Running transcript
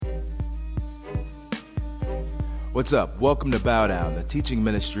What's up? Welcome to Bow Down, the teaching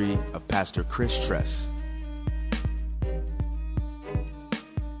ministry of Pastor Chris Tress.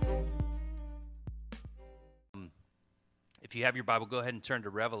 If you have your Bible, go ahead and turn to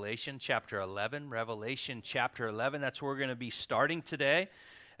Revelation chapter 11. Revelation chapter 11, that's where we're going to be starting today.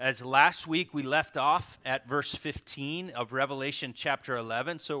 As last week we left off at verse 15 of Revelation chapter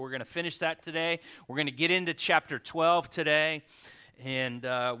 11, so we're going to finish that today. We're going to get into chapter 12 today, and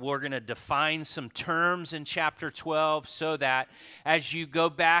we're going to define some terms in chapter 12 so that as you go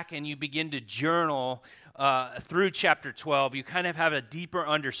back and you begin to journal through chapter 12, you kind of have a deeper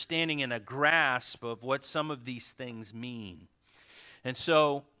understanding and a grasp of what some of these things mean. And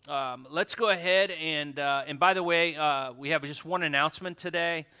so let's go ahead and by the way, we have just one announcement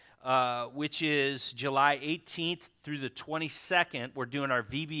today, which is July 18th through the 22nd. We're doing our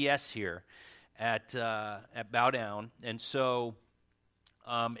VBS here at Bow Down, and so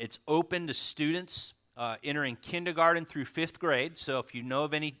it's open to students entering kindergarten through 5th grade. So if you know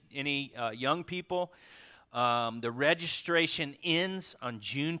of any young people, the registration ends on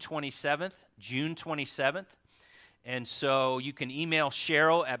June 27th. And so you can email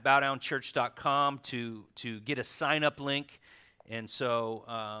Cheryl at bowdownchurch.com to get a sign-up link. And so,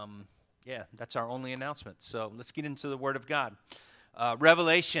 that's our only announcement. So let's get into the Word of God.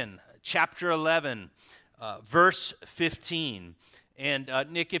 Revelation chapter 11, verse 15. And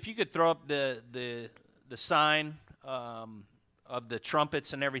Nick, if you could throw up the sign of the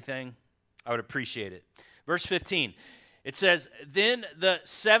trumpets and everything, I would appreciate it. Verse 15, it says, "Then the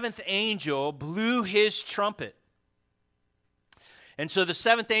seventh angel blew his trumpet." And so the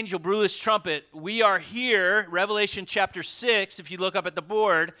seventh angel blew his trumpet. We are here, Revelation chapter 6, if you look up at the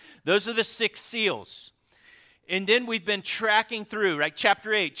board, those are the 6 seals. And then we've been tracking through, right?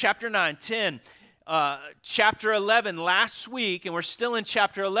 Chapter 8, chapter 9, 10, chapter 11 last week, and we're still in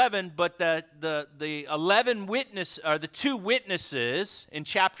chapter 11, but the 11 witness, or the 2 witnesses in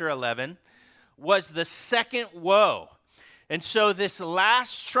chapter 11 was the second woe. And so this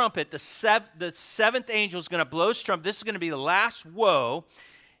last trumpet, the seventh angel is going to blow his trumpet. This is going to be the last woe,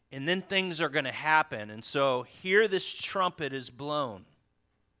 and then things are going to happen. And so here this trumpet is blown,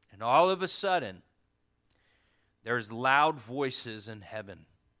 and all of a sudden, there's loud voices in heaven,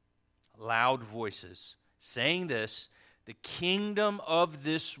 loud voices saying this: the kingdom of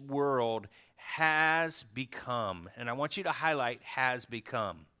this world has become, and I want you to highlight has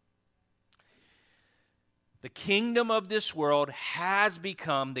become. The kingdom of this world has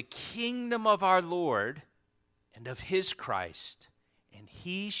become the kingdom of our Lord and of his Christ, and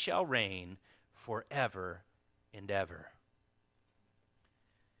he shall reign forever and ever.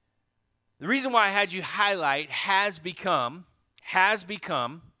 The reason why I had you highlight has become,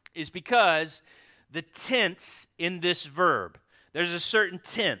 is because the tense in this verb, there's a certain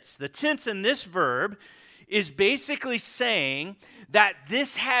tense. The tense in this verb is basically saying that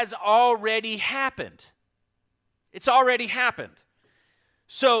this has already happened. It's already happened.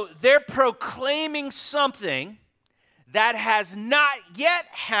 So they're proclaiming something that has not yet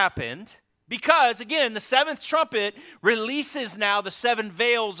happened because, again, the 7th trumpet releases now the 7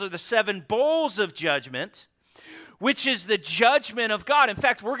 veils or the 7 bowls of judgment, which is the judgment of God. In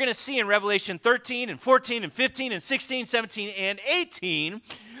fact, we're going to see in Revelation 13 and 14 and 15 and 16, 17, and 18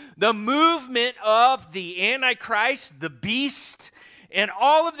 the movement of the Antichrist, the beast, and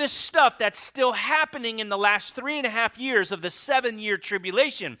all of this stuff that's still happening in the last 3.5 years of the 7-year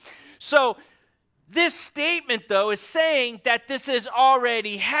tribulation. So this statement, though, is saying that this is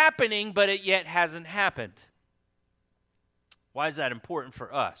already happening, but it yet hasn't happened. Why is that important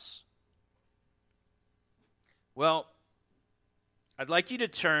for us? Well, I'd like you to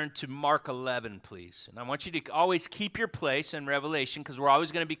turn to Mark 11, please. And I want you to always keep your place in Revelation because we're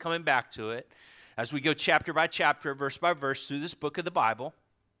always going to be coming back to it as we go chapter by chapter, verse by verse through this book of the Bible.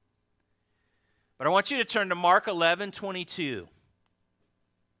 But I want you to turn to Mark 11:22.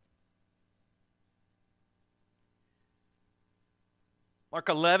 Mark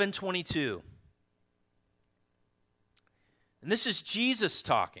 11:22. And this is Jesus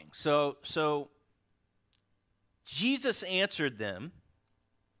talking. So Jesus answered them,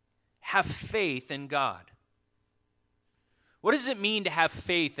 "Have faith in God." What does it mean to have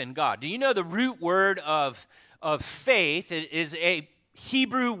faith in God? Do you know the root word of faith is a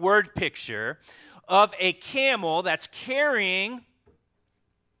Hebrew word picture of a camel that's carrying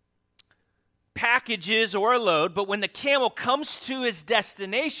packages or a load, but when the camel comes to his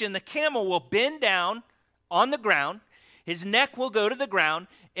destination, the camel will bend down on the ground, his neck will go to the ground,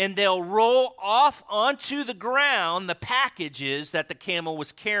 and they'll roll off onto the ground the packages that the camel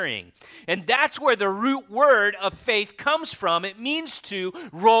was carrying. And that's where the root word of faith comes from. It means to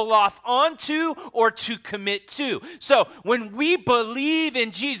roll off onto or to commit to. So when we believe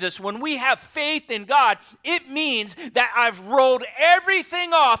in Jesus, when we have faith in God, it means that I've rolled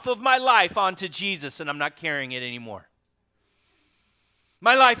everything off of my life onto Jesus and I'm not carrying it anymore.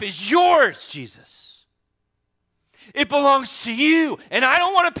 My life is yours, Jesus. It belongs to you, and I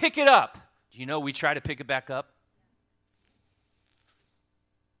don't want to pick it up. Do you know we try to pick it back up?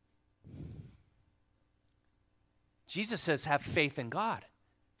 Jesus says, have faith in God.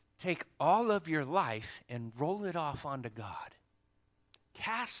 Take all of your life and roll it off onto God.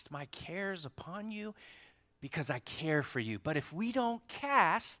 Cast my cares upon you because I care for you. But if we don't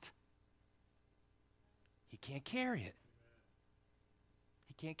cast, he can't carry it.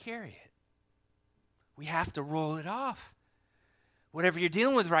 He can't carry it. We have to roll it off. Whatever you're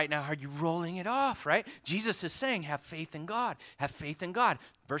dealing with right now, are you rolling it off, right? Jesus is saying, have faith in God. Have faith in God.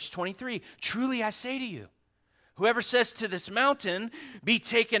 Verse 23, truly I say to you, whoever says to this mountain, be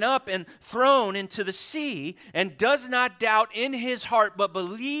taken up and thrown into the sea, and does not doubt in his heart, but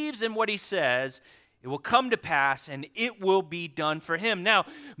believes in what he says, it will come to pass, and it will be done for him. Now,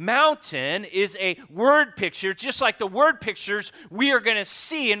 mountain is a word picture, just like the word pictures we are going to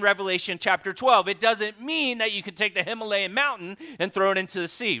see in Revelation chapter 12. It doesn't mean that you can take the Himalayan mountain and throw it into the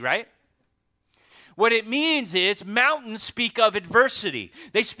sea, right? What it means is mountains speak of adversity.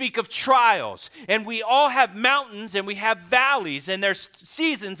 They speak of trials. And we all have mountains and we have valleys, and there's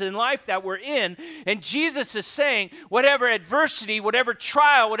seasons in life that we're in. And Jesus is saying, whatever adversity, whatever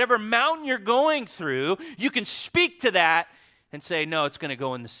trial, whatever mountain you're going through, you can speak to that and say, no, it's going to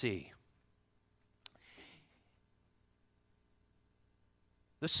go in the sea.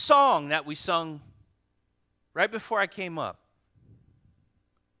 The song that we sung right before I came up,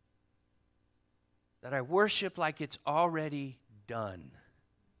 that I worship like it's already done.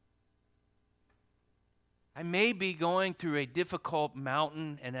 I may be going through a difficult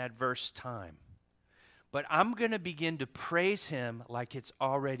mountain and adverse time, but I'm going to begin to praise him like it's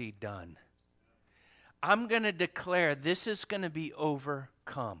already done. I'm going to declare this is going to be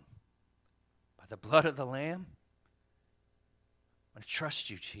overcome by the blood of the Lamb. I'm going to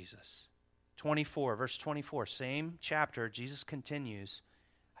trust you, Jesus. 24, verse 24, same chapter, Jesus continues,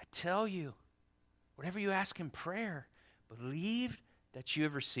 I tell you, whatever you ask in prayer, believe that you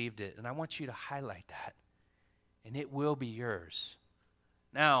have received it. And I want you to highlight that. And it will be yours.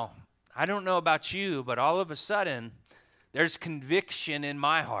 Now, I don't know about you, but all of a sudden, there's conviction in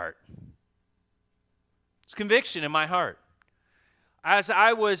my heart. There's conviction in my heart. As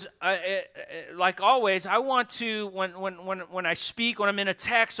I was, like always, I want to, when I speak, when I'm in a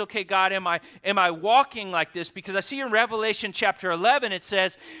text, okay, God, am I walking like this? Because I see in Revelation chapter 11, it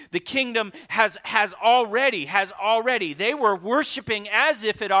says, the kingdom has already. They were worshiping as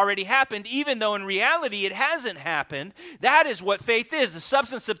if it already happened, even though in reality it hasn't happened. That is what faith is, the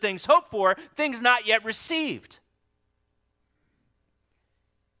substance of things hoped for, things not yet received.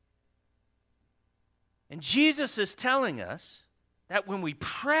 And Jesus is telling us that when we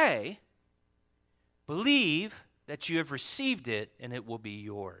pray, believe that you have received it and it will be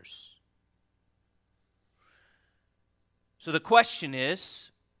yours. So the question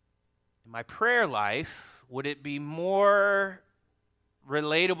is, in my prayer life, would it be more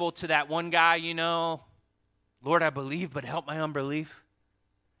relatable to that one guy, Lord, I believe, but help my unbelief?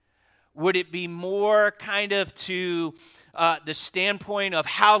 Would it be more kind of to the standpoint of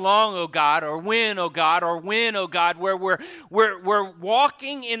how long, oh God, or when, oh God, or when, oh God, where we're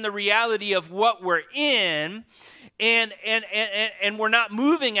walking in the reality of what we're in, and we're not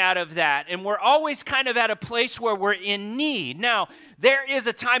moving out of that, and we're always kind of at a place where we're in need. Now, there is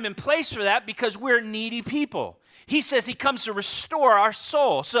a time and place for that because we're needy people. He says he comes to restore our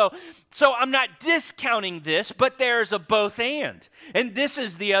soul. So I'm not discounting this, but there's a both and. And this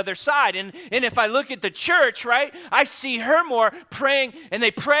is the other side. And if I look at the church, right, I see her more praying, and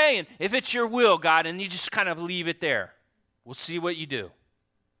they pray, and if it's your will, God, and you just kind of leave it there. We'll see what you do.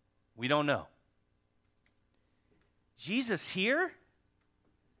 We don't know. Jesus here,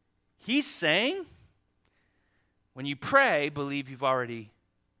 he's saying, when you pray, believe you've already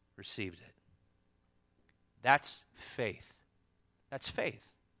received it. That's faith. That's faith.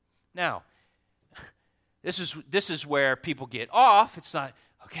 Now, this is where people get off. It's not,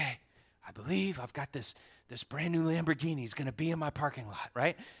 okay, I believe I've got this brand new Lamborghini is going to be in my parking lot,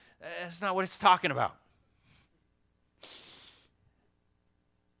 right? That's not what it's talking about.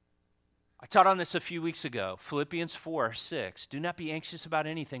 I taught on this a few weeks ago, Philippians 4:6. Do not be anxious about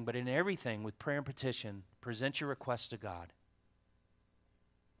anything, but in everything with prayer and petition, present your requests to God.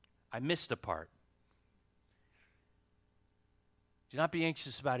 I missed a part. Do not be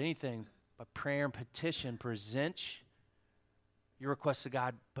anxious about anything, but prayer and petition, present your requests to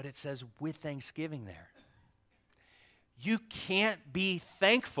God, but it says with thanksgiving there. You can't be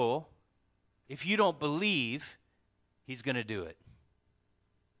thankful if you don't believe He's going to do it.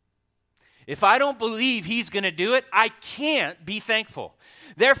 If I don't believe He's going to do it, I can't be thankful.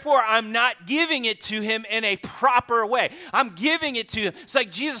 Therefore, I'm not giving it to Him in a proper way. I'm giving it to Him. It's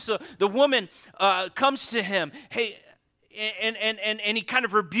like Jesus, the woman comes to Him, hey, and He kind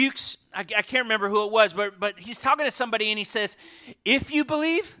of rebukes, I can't remember who it was, but He's talking to somebody and He says, if you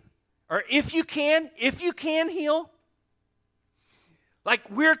believe, or if you can heal.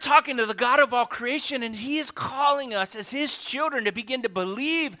 Like, we're talking to the God of all creation, and He is calling us as His children to begin to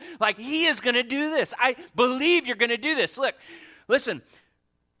believe like He is going to do this. I believe you're going to do this. Look, listen.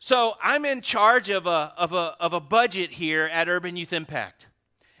 So I'm in charge of a budget here at Urban Youth Impact.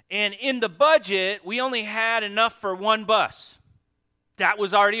 And in the budget, we only had enough for one bus. That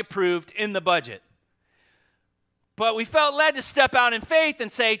was already approved in the budget. But we felt led to step out in faith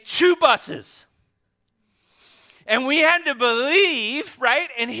and say 2 buses. And we had to believe, right?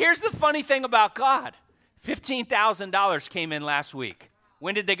 And here's the funny thing about God. $15,000 came in last week.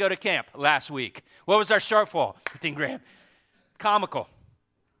 When did they go to camp? Last week. What was our shortfall? 15 grand. Comical.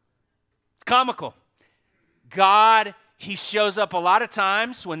 It's comical. God, He shows up a lot of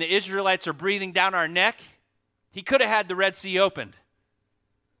times when the Israelites are breathing down our neck. He could have had the Red Sea opened,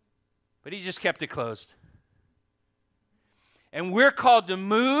 but He just kept it closed. And we're called to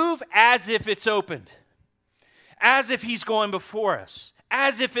move as if it's opened. As if He's going before us,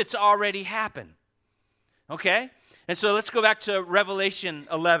 as if it's already happened. Okay? And so let's go back to Revelation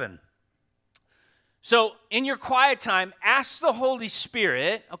 11. So in your quiet time, ask the Holy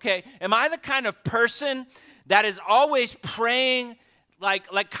Spirit, okay, am I the kind of person that is always praying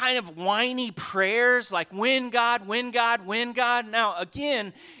like kind of whiny prayers, like when God, when God, when God? Now,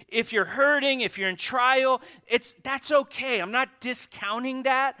 again, if you're hurting, if you're in trial, that's okay. I'm not discounting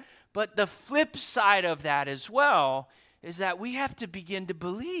that. But the flip side of that as well is that we have to begin to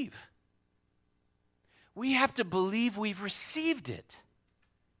believe. We have to believe we've received it.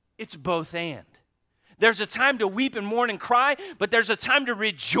 It's both and. There's a time to weep and mourn and cry, but there's a time to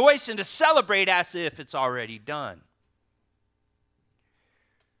rejoice and to celebrate as if it's already done.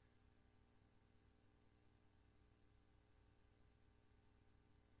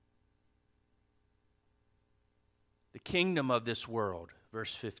 The kingdom of this world,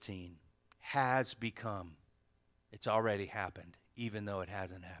 verse 15, has become, it's already happened, even though it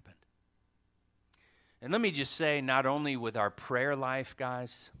hasn't happened. And let me just say, not only with our prayer life,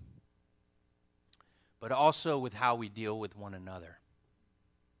 guys, but also with how we deal with one another.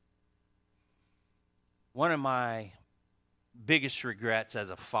 One of my biggest regrets as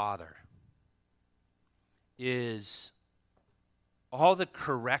a father is all the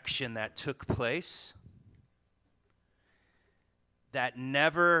correction that took place that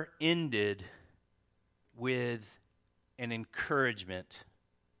never ended with an encouragement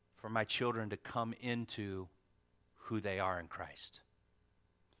for my children to come into who they are in Christ.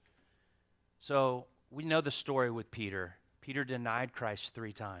 So we know the story with Peter. Peter denied Christ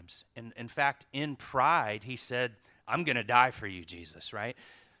 3 times. And in fact, in pride, he said, I'm going to die for you, Jesus, right?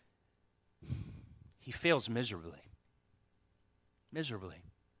 He fails miserably. Miserably.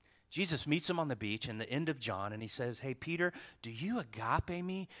 Jesus meets him on the beach in the end of John, and he says, hey, Peter, do you agape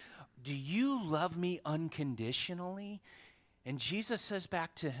me? Do you love me unconditionally? And Jesus says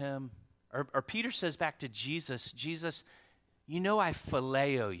back to him, or Peter says back to Jesus, Jesus, you know I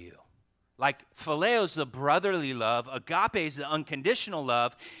phileo you. Like phileo is the brotherly love, agape is the unconditional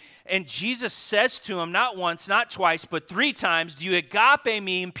love. And Jesus says to him, not once, not twice, but 3 times, do you agape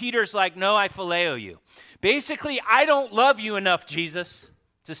me? And Peter's like, no, I phileo you. Basically, I don't love you enough, Jesus,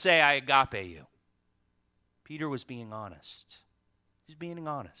 to say I agape you. Peter was being honest. He's being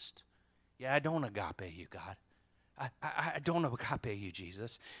honest. Yeah, I don't agape you, God. I don't agape you,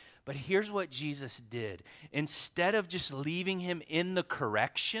 Jesus. But here's what Jesus did. Instead of just leaving him in the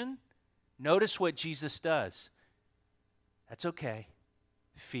correction, notice what Jesus does. That's okay.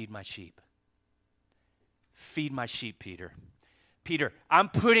 Feed my sheep. Feed my sheep, Peter. Peter, I'm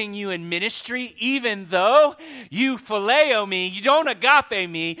putting you in ministry even though you phileo me, you don't agape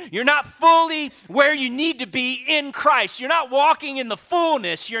me, you're not fully where you need to be in Christ. You're not walking in the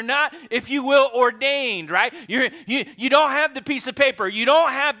fullness. You're not, if you will, ordained, right? You don't have the piece of paper. You don't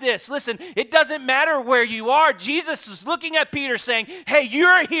have this. Listen, it doesn't matter where you are. Jesus is looking at Peter saying, hey,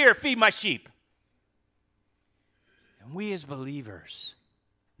 you're here, feed my sheep. And we as believers,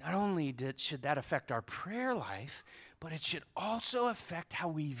 not only should that affect our prayer life, but it should also affect how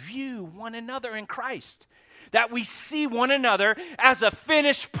we view one another in Christ. That we see one another as a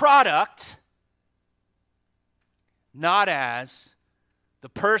finished product, not as the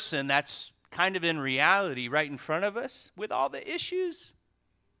person that's kind of in reality right in front of us with all the issues,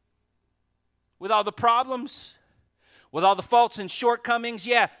 with all the problems, with all the faults and shortcomings.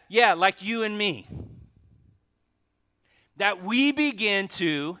 Yeah, like you and me. That we begin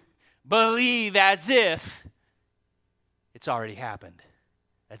to believe as if it's already happened.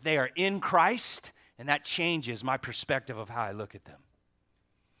 That they are in Christ, and that changes my perspective of how I look at them.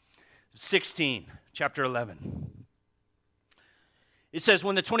 16, chapter 11. It says,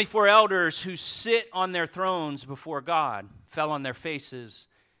 when the 24 elders who sit on their thrones before God fell on their faces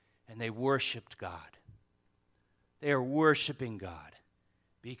and they worshiped God. They are worshiping God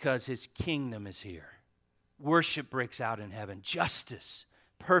because his kingdom is here. Worship breaks out in heaven. Justice,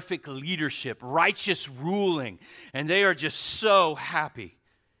 perfect leadership, righteous ruling. And they are just so happy.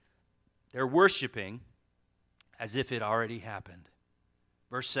 They're worshiping as if it already happened.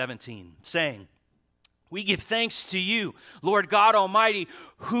 Verse 17, saying, we give thanks to you, Lord God Almighty,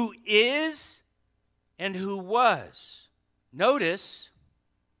 who is and who was. Notice,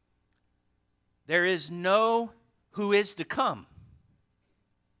 there is no who is to come.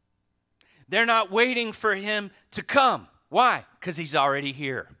 They're not waiting for him to come. Why? Because he's already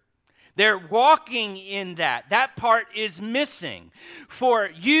here. They're walking in that. That part is missing. For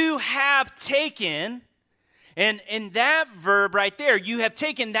you have taken, and that verb right there, you have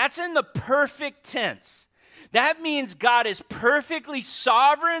taken, that's in the perfect tense. That means God is perfectly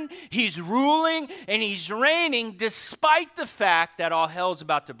sovereign, he's ruling, and he's reigning despite the fact that all hell's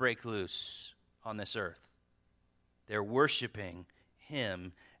about to break loose on this earth. They're worshiping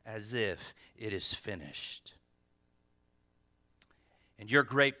him as if it is finished. And your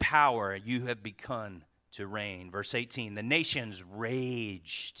great power you have begun to reign. Verse 18, the nations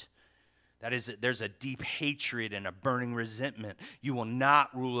raged. That is, there's a deep hatred and a burning resentment. You will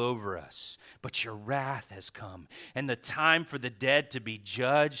not rule over us, but your wrath has come. And the time for the dead to be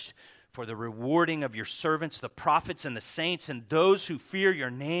judged, for the rewarding of your servants, the prophets and the saints, and those who fear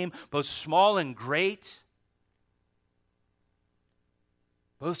your name, both small and great.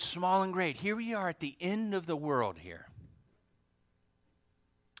 Both small and great. Here we are at the end of the world here.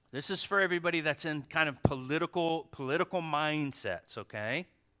 This is for everybody that's in kind of political mindsets, okay?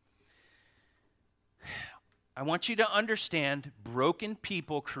 I want you to understand broken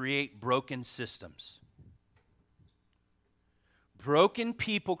people create broken systems. Broken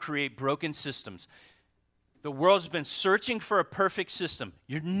people create broken systems. The world's been searching for a perfect system.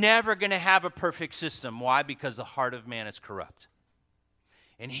 You're never going to have a perfect system. Why? Because the heart of man is corrupt.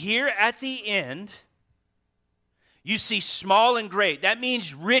 And here at the end, you see small and great. That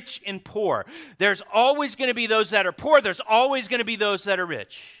means rich and poor. There's always going to be those that are poor. There's always going to be those that are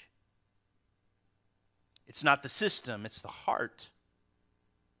rich. It's not the system, it's the heart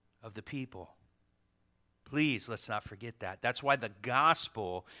of the people. Please, let's not forget that. That's why the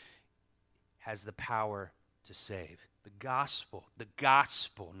gospel has the power to save. The gospel,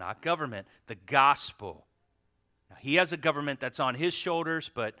 not government, the gospel. Now, he has a government that's on his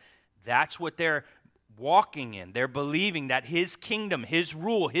shoulders, but that's what they're walking in. They're believing that his kingdom, his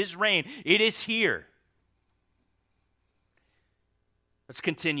rule, his reign, it is here. Let's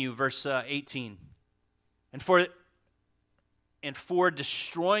continue, verse 18. And for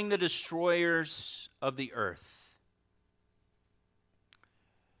destroying the destroyers of the earth.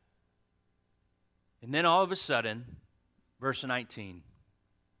 And then all of a sudden, verse 19.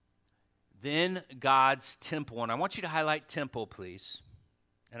 Then God's temple, and I want you to highlight temple, please.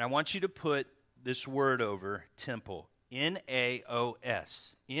 And I want you to put this word over temple,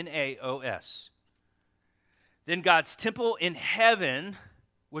 N-A-O-S, N-A-O-S. Then God's temple in heaven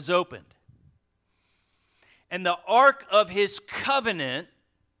was opened. And the ark of his covenant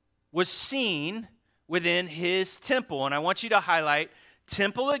was seen within his temple. And I want you to highlight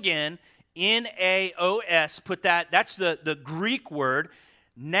temple again, N-A-O-S. Put that's the Greek word,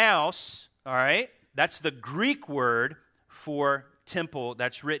 naos, all right? That's the Greek word for temple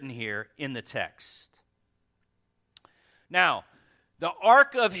that's written here in the text. Now, the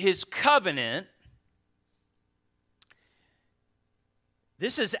ark of his covenant,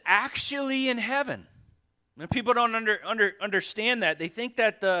 this is actually in heaven. And people don't understand that. They think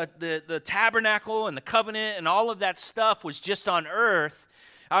that the tabernacle and the covenant and all of that stuff was just on earth.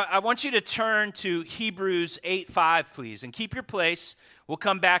 I want you to turn to Hebrews 8:5, please, and keep your place. We'll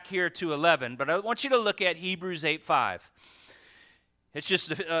come back here to 11, but I want you to look at Hebrews 8:5. It's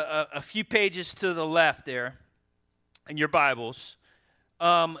just a few pages to the left there in your Bibles.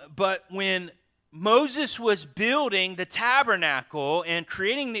 But when Moses was building the tabernacle and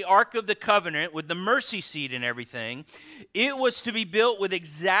creating the Ark of the Covenant with the mercy seat and everything. It was to be built with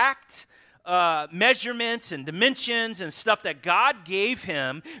exact measurements and dimensions and stuff that God gave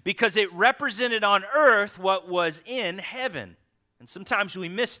him because it represented on earth what was in heaven. And sometimes we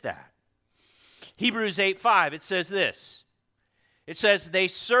miss that. Hebrews 8:5, it says this. It says, they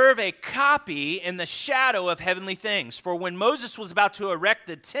serve a copy in the shadow of heavenly things. For when Moses was about to erect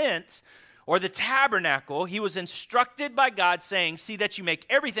the tent or the tabernacle, he was instructed by God saying, see that you make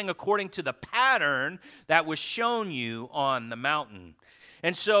everything according to the pattern that was shown you on the mountain.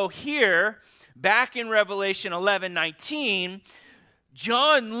 And so here, back in Revelation 11:19,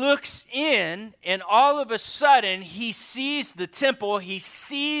 John looks in, and all of a sudden, he sees the temple, he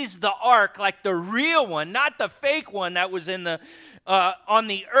sees the ark, like the real one, not the fake one that was in the on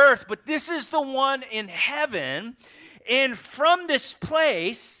the earth, but this is the one in heaven. And from this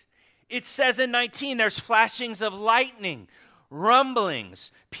place, it says in 19, there's flashings of lightning,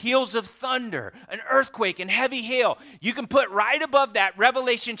 rumblings, peals of thunder, an earthquake, and heavy hail. You can put right above that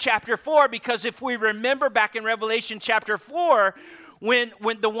Revelation chapter 4, because if we remember back in Revelation chapter 4, when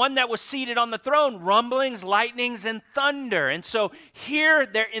the one that was seated on the throne, rumblings, lightnings, and thunder. And so here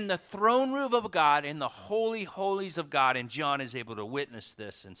they're in the throne room of God, in the holy holies of God, and John is able to witness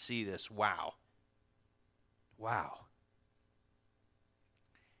this and see this. Wow. Wow.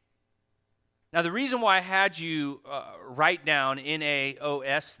 Now, the reason why I had you write down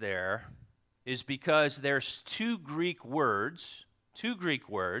N-A-O-S there is because there's two Greek words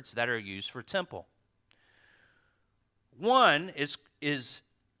that are used for temple. One is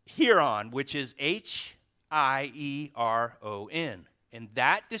Hieron, which is H-I-E-R-O-N, and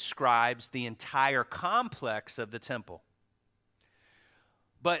that describes the entire complex of the temple.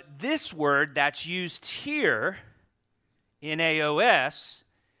 But this word that's used here, N-A-O-S,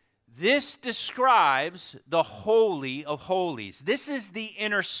 this describes the Holy of Holies. This is the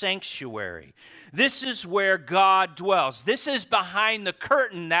inner sanctuary. This is where God dwells. This is behind the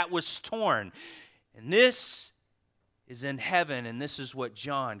curtain that was torn. And this is in heaven, and this is what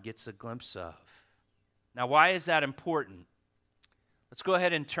John gets a glimpse of. Now, why is that important? Let's go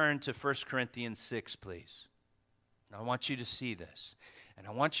ahead and turn to 1 Corinthians 6, please. I want you to see this. And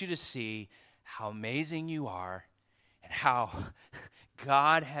I want you to see how amazing you are and how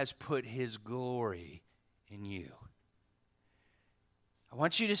God has put his glory in you. I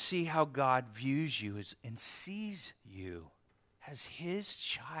want you to see how God views you and sees you as his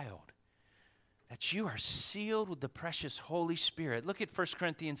child, that you are sealed with the precious Holy Spirit. Look at 1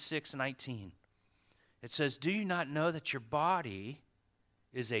 Corinthians 6:19. It says, do you not know that your body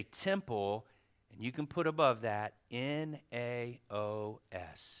is a temple, and you can put above that N-A-O-S,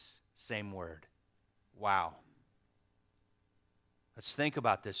 same word. Wow. Let's think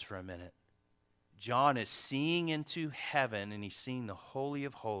about this for a minute. John is seeing into heaven, and he's seeing the Holy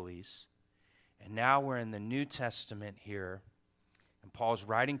of Holies. And now we're in the New Testament here. And Paul's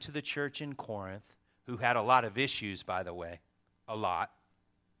writing to the church in Corinth, who had a lot of issues, by the way, a lot.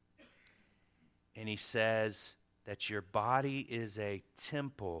 And he says that your body is a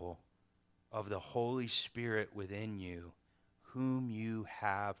temple of the Holy Spirit within you, whom you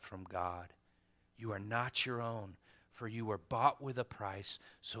have from God. You are not your own, for you were bought with a price,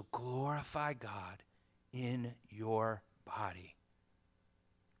 so glorify God in your body.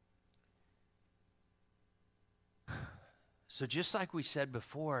 So just like we said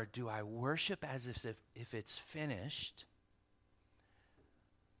before, do I worship as if it's finished?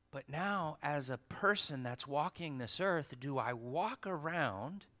 But now, as a person that's walking this earth, do I walk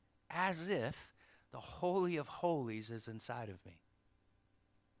around as if the Holy of Holies is inside of me?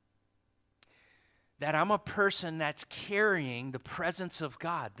 That I'm a person that's carrying the presence of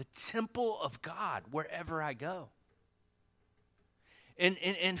God, the temple of God, wherever I go.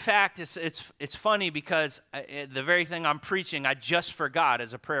 In fact, it's funny because the very thing I'm preaching, I just forgot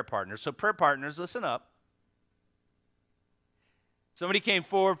as a prayer partner. So prayer partners, listen up. Somebody came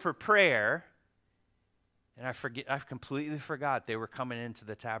forward for prayer, and I completely forgot they were coming into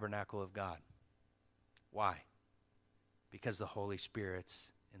the tabernacle of God. Why? Because the Holy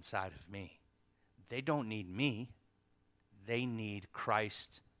Spirit's inside of me. They don't need me. They need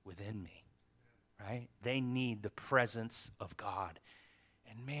Christ within me, right? They need the presence of God.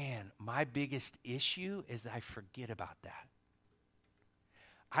 And man, my biggest issue is that I forget about that.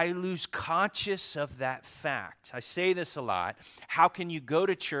 I lose conscious of that fact. I say this a lot. How can you go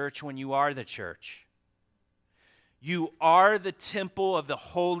to church when you are the church? You are the temple of the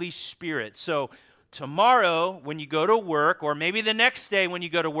Holy Spirit. So tomorrow when you go to work, or maybe the next day when you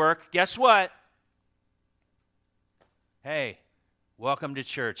go to work, guess what? Hey, welcome to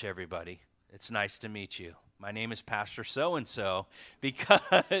church, everybody. it's nice to meet you. My name is Pastor so-and-so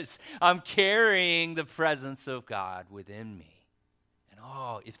because I'm carrying the presence of God within me.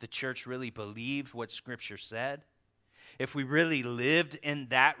 And if the church really believed what Scripture said, if we really lived in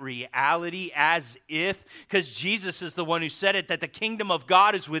that reality as if, because Jesus is the one who said it, that the kingdom of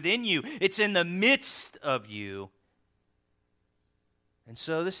God is within you. It's in the midst of you. And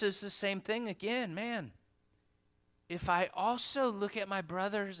so this is the same thing again, man. If I also look at my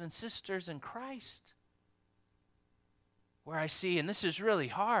brothers and sisters in Christ, where I see, and this is really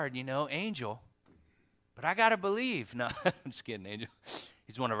hard, Angel, but I got to believe. No, I'm just kidding, Angel.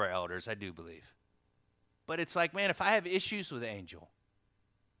 He's one of our elders. I do believe. But it's like, man, if I have issues with Angel,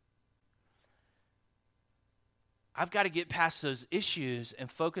 I've got to get past those issues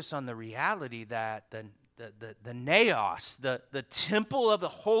and focus on the reality that the naos, the temple of the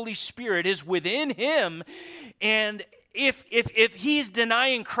Holy Spirit is within him. And if he's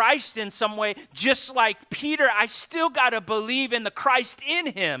denying Christ in some way, just like Peter, I still got to believe in the Christ in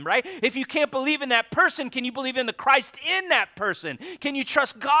him, right? If you can't believe in that person, can you believe in the Christ in that person? Can you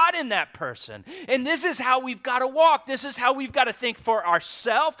trust God in that person? And this is how we've got to walk. This is how we've got to think for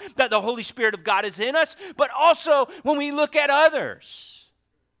ourselves, that the Holy Spirit of God is in us, but also when we look at others,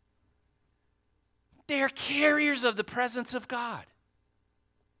 they are carriers of the presence of God.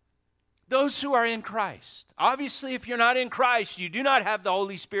 Those who are in Christ. Obviously, if you're not in Christ, you do not have the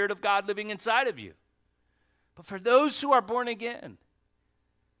Holy Spirit of God living inside of you. But for those who are born again,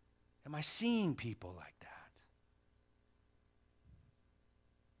 am I seeing people like that?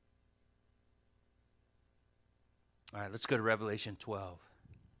 All right, let's go to Revelation 12.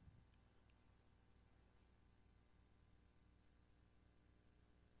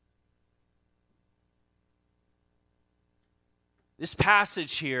 This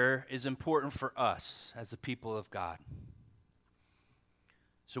passage here is important for us as the people of God.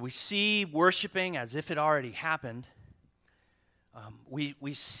 So we see worshiping as if it already happened. We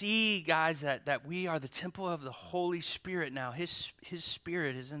see, guys, that we are the temple of the Holy Spirit now. His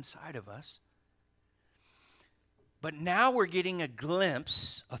Spirit is inside of us. But now we're getting a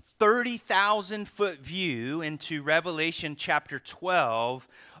glimpse, a 30,000-foot view into Revelation chapter 12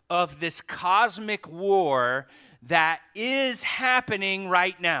 of this cosmic war that is happening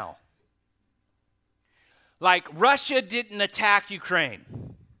right now. Like Russia didn't attack Ukraine.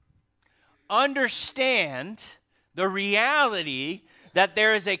 Understand the reality that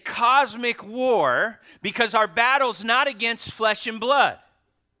there is a cosmic war because our battle's not against flesh and blood.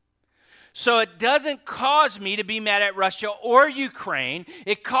 So it doesn't cause me to be mad at Russia or Ukraine.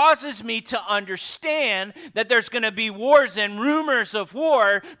 It causes me to understand that there's going to be wars and rumors of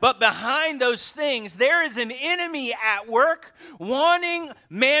war, but behind those things, there is an enemy at work wanting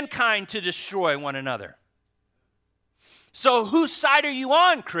mankind to destroy one another. So whose side are you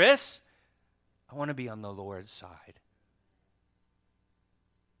on, Chris? I want to be on the Lord's side.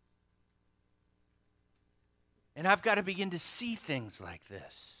 And I've got to begin to see things like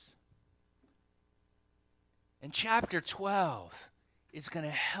this. And chapter 12 is going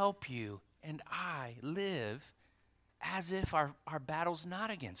to help you and I live as if our battle's not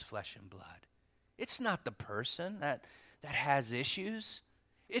against flesh and blood. It's not the person that has issues.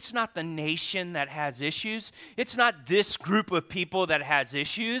 It's not the nation that has issues. It's not this group of people that has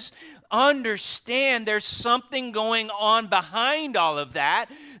issues. Understand there's something going on behind all of that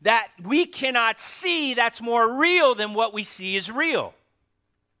we cannot see, that's more real than what we see is real.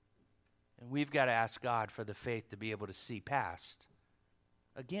 And we've got to ask God for the faith to be able to see past,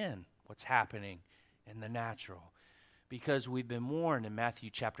 again, what's happening in the natural. Because we've been warned in Matthew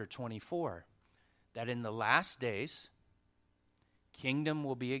chapter 24 that in the last days, kingdom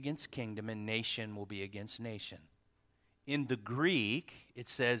will be against kingdom and nation will be against nation. In the Greek, it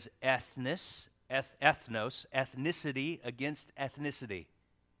says ethnos, ethnicity against ethnicity.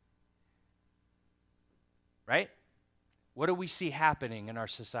 Right? What do we see happening in our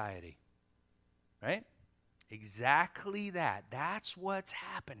society? Right? Exactly that. That's what's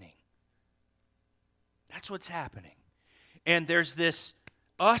happening. That's what's happening. And there's this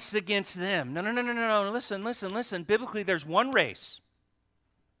us against them. No. Listen. Biblically, there's one race.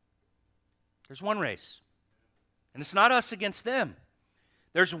 There's one race. And it's not us against them.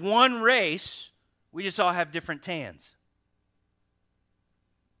 There's one race. We just all have different tans.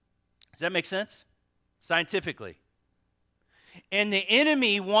 Does that make sense? Scientifically. And the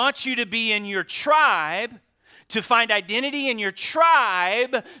enemy wants you to be in your tribe, to find identity in your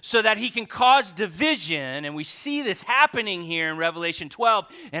tribe so that he can cause division. And we see this happening here in Revelation 12.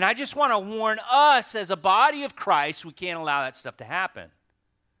 And I just want to warn us as a body of Christ, we can't allow that stuff to happen.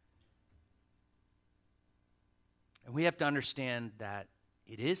 And we have to understand that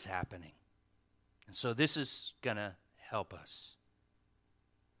it is happening. And so this is going to help us.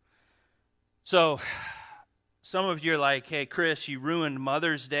 So some of you are like, hey, Chris, you ruined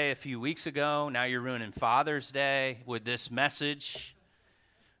Mother's Day a few weeks ago. Now you're ruining Father's Day with this message.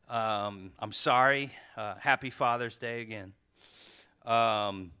 I'm sorry. Happy Father's Day again.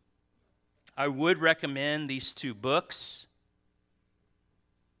 I would recommend these two books.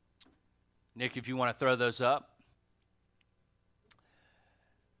 Nick, if you want to throw those up.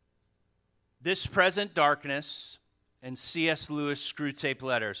 This Present Darkness and C.S. Lewis Screwtape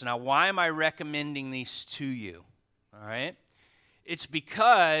Letters. Now, why am I recommending these to you? All right? It's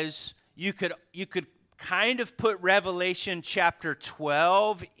because you could kind of put Revelation chapter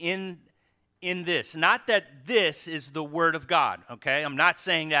 12 in this. Not that this is the Word of God, okay? I'm not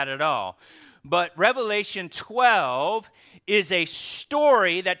saying that at all. But Revelation 12 is a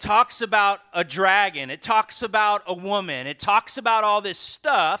story that talks about a dragon. It talks about a woman. It talks about all this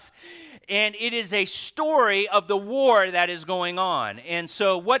stuff. And it is a story of the war that is going on. And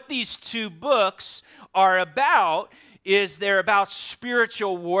so what these two books are about is they're about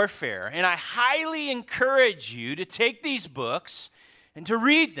spiritual warfare. And I highly encourage you to take these books and to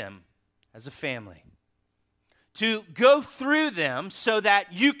read them as a family. To go through them so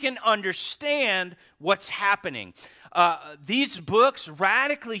that you can understand what's happening. These books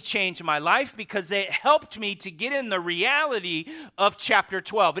radically changed my life because they helped me to get in the reality of chapter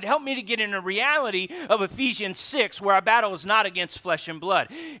 12. It helped me to get in the reality of Ephesians 6, where our battle is not against flesh and blood.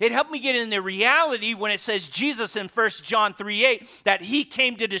 It helped me get in the reality when it says Jesus in 1 John 3:8, that he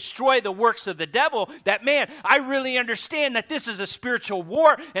came to destroy the works of the devil, that, man, I really understand that this is a spiritual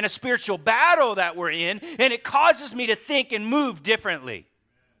war and a spiritual battle that we're in, and it causes me to think and move differently.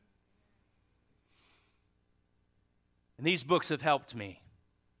 And these books have helped me.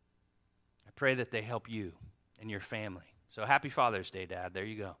 I pray that they help you and your family. So happy Father's Day, Dad. There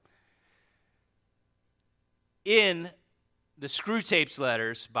you go. In the Screwtapes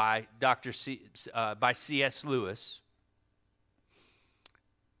Letters by by C.S. Lewis,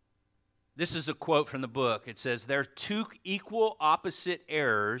 this is a quote from the book. It says, "There are two equal opposite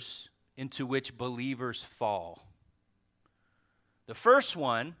errors into which believers fall. The first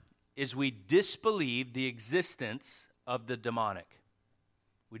one is we disbelieve the existence of the demonic.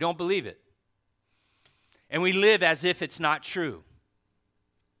 We don't believe it. And we live as if it's not true.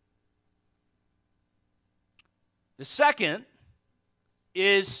 The second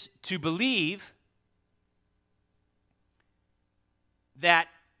is to believe that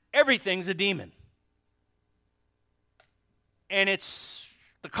everything's a demon. And it's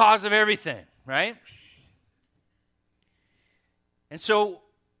the cause of everything, right?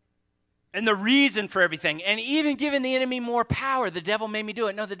 And the reason for everything, and even giving the enemy more power. The devil made me do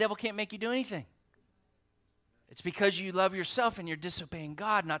it. No, the devil can't make you do anything. It's because you love yourself and you're disobeying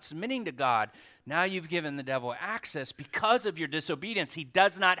God, not submitting to God. Now you've given the devil access because of your disobedience. He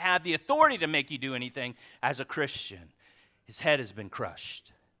does not have the authority to make you do anything as a Christian. His head has been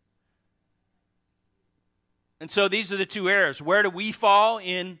crushed. And so these are the two errors. Where do we fall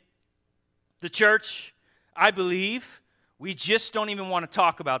in the church? I believe we just don't even want to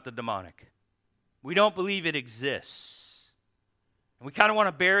talk about the demonic. We don't believe it exists. And we kind of want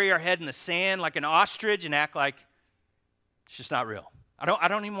to bury our head in the sand like an ostrich and act like it's just not real. I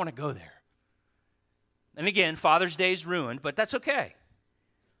don't even want to go there. And again, Father's Day is ruined, but that's okay.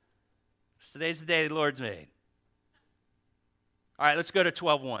 Today's the day the Lord's made. All right, let's go to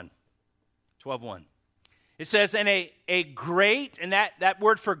 12:1. 12:1. It says, and a great, and that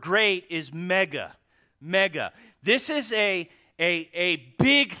word for great is mega. Mega. This is a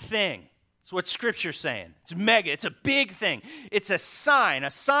big thing. That's what Scripture's saying. It's mega. It's a big thing. It's a sign.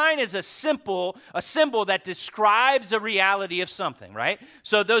 A sign is a symbol that describes a reality of something, right?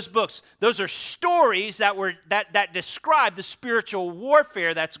 So those books, those are stories that describe the spiritual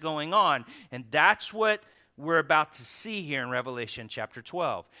warfare that's going on. And that's what we're about to see here in Revelation chapter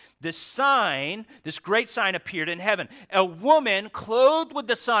 12. This sign, this great sign appeared in heaven. A woman clothed with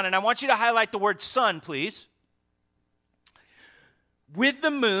the sun, and I want you to highlight the word sun, please. With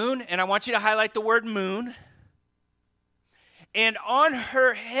the moon, and I want you to highlight the word moon. And on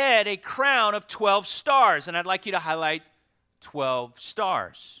her head, a crown of 12 stars, and I'd like you to highlight 12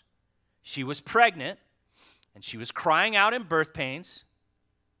 stars. She was pregnant, and she was crying out in birth pains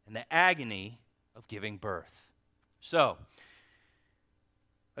and the agony of giving birth. So,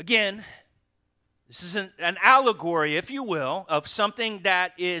 again, this is an allegory, if you will, of something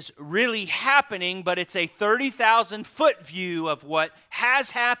that is really happening, but it's a 30,000-foot view of what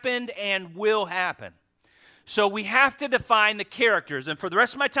has happened and will happen. So we have to define the characters. And for the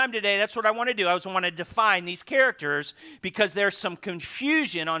rest of my time today, that's what I want to do. I want to define these characters because there's some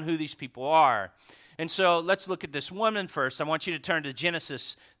confusion on who these people are. And so let's look at this woman first. I want you to turn to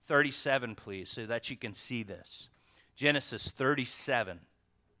Genesis 37, please, so that you can see this. Genesis 37.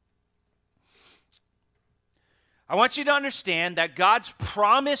 I want you to understand that God's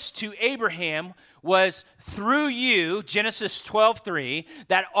promise to Abraham was through you, Genesis 12:3,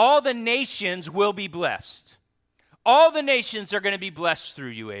 that all the nations will be blessed. All the nations are going to be blessed through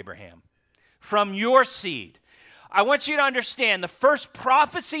you, Abraham, from your seed. I want you to understand the first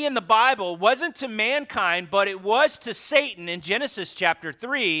prophecy in the Bible wasn't to mankind, but it was to Satan in Genesis chapter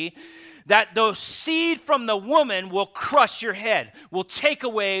 3, that the seed from the woman will crush your head, will take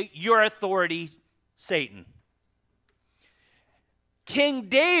away your authority, Satan. King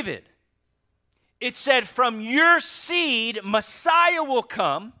David, it said, from your seed, Messiah will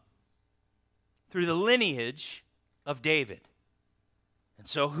come through the lineage of David. And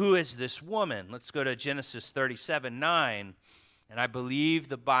so who is this woman? Let's go to Genesis 37:9. And I believe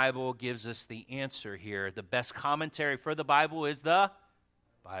the Bible gives us the answer here. The best commentary for the Bible is the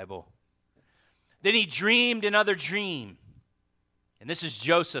Bible. Then he dreamed another dream. And this is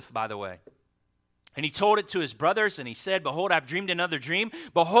Joseph, by the way. And he told it to his brothers, and he said, behold, I've dreamed another dream.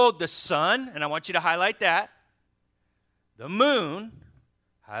 Behold, the sun, and I want you to highlight that, the moon,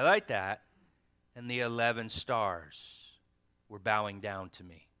 highlight that, and the 11 stars were bowing down to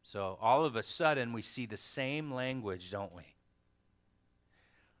me. So all of a sudden, we see the same language, don't we?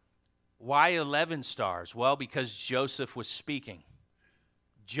 Why 11 stars? Well, because Joseph was speaking.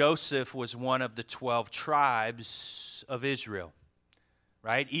 Joseph was one of the 12 tribes of Israel.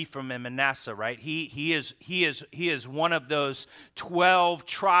 Right? Ephraim and Manasseh, right? He is one of those 12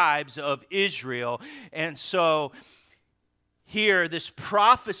 tribes of Israel. And so here this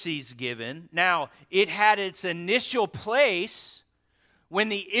prophecy's given. Now, it had its initial place when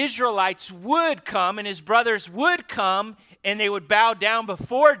the Israelites would come and his brothers would come and they would bow down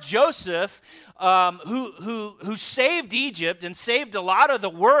before Joseph, who saved Egypt and saved a lot of the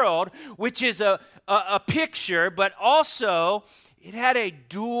world, which is a picture, but also it had a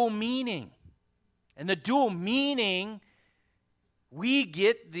dual meaning. And the dual meaning, we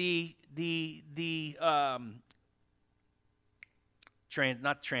get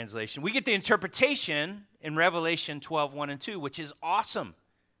not translation, we get the interpretation in Revelation 12:1 and 2, which is awesome.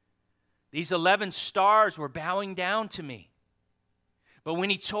 These 11 stars were bowing down to me. But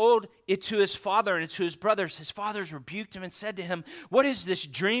when he told it to his father and to his fathers rebuked him and said to him, what is this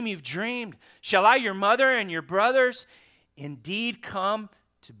dream you've dreamed? Shall I, your mother and your brothers, indeed come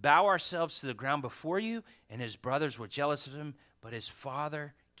to bow ourselves to the ground before you? And his brothers were jealous of him, but his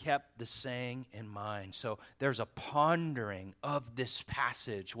father kept the saying in mind. So there's a pondering of this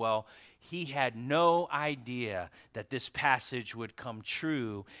passage. Well, he had no idea that this passage would come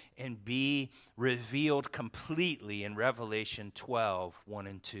true and be revealed completely in Revelation 12:1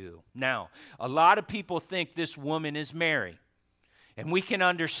 and 2. Now, a lot of people think this woman is Mary. And we can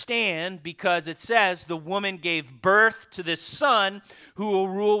understand because it says the woman gave birth to this son who will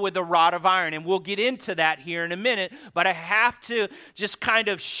rule with a rod of iron. And we'll get into that here in a minute. But I have to just kind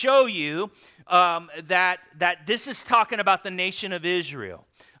of show you that this is talking about the nation of Israel.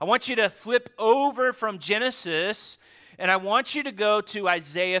 I want you to flip over from Genesis, and I want you to go to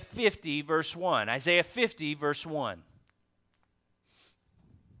Isaiah 50, verse 1. Isaiah 50, verse 1.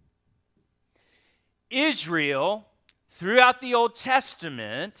 Israel, throughout the Old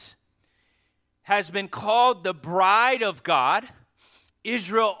Testament, has been called the bride of God.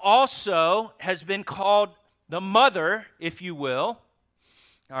 Israel also has been called the mother, if you will.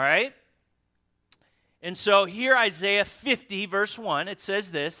 All right? And so here, Isaiah 50, verse 1, it says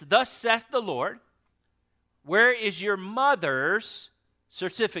this, thus saith the Lord, where is your mother's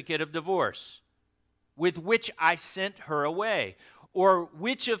certificate of divorce, with which I sent her away? Or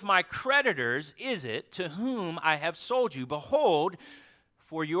which of my creditors is it to whom I have sold you? Behold,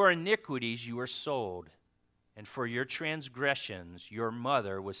 for your iniquities you are sold, and for your transgressions your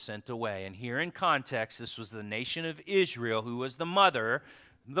mother was sent away. And here in context, this was the nation of Israel who was the mother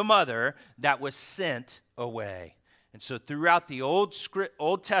that was sent away. And so throughout the Old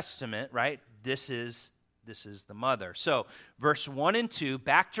Testament, right, this is the mother. So verse 1 and 2,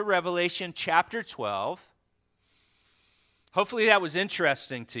 back to Revelation chapter 12. Hopefully that was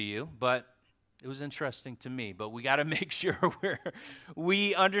interesting to you, but it was interesting to me. But we got to make sure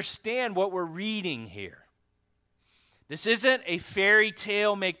we understand what we're reading here. This isn't a fairy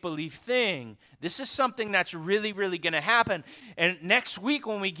tale make-believe thing. This is something that's really, really going to happen. And next week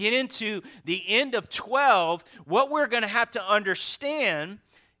when we get into the end of 12, what we're going to have to understand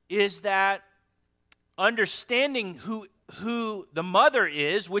is that understanding who the mother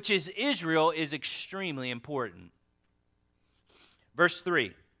is, which is Israel, is extremely important. Verse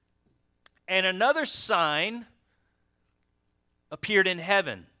 3, And another sign appeared in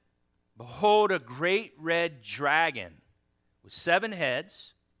heaven. Behold, a great red dragon with 7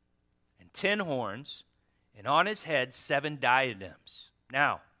 heads and 10 horns, and on his head 7 diadems.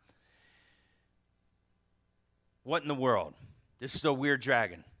 Now, what in the world? This is a weird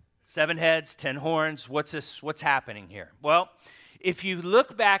dragon. 7 heads, 10 horns. What's this? What's happening here? Well, if you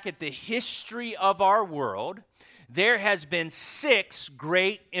look back at the history of our world, there has been 6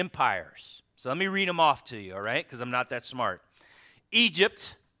 great empires. So let me read them off to you, all right? Because I'm not that smart.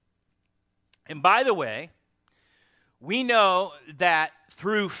 Egypt. And by the way, we know that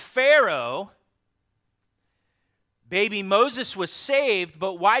through Pharaoh, baby Moses was saved,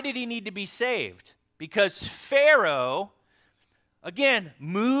 but why did he need to be saved? Because Pharaoh, again,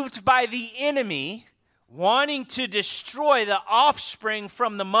 moved by the enemy, wanting to destroy the offspring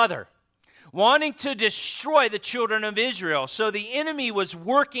from the mother, wanting to destroy the children of Israel. So the enemy was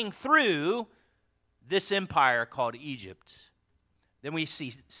working through this empire called Egypt. Then we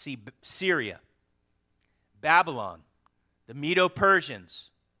see Syria, Babylon, the Medo-Persians,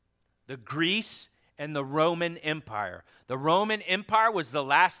 the Greece, and the Roman Empire. The Roman Empire was the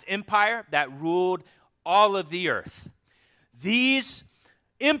last empire that ruled all of the earth. These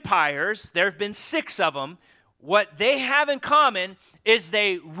empires, there have been 6 of them. What they have in common is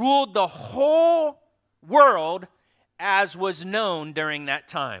they ruled the whole world as was known during that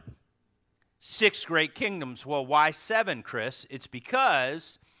time. 6 great kingdoms. Well, why 7, Chris? It's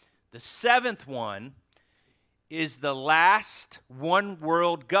because the 7th one is the last one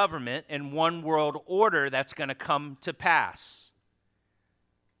world government and one world order that's going to come to pass.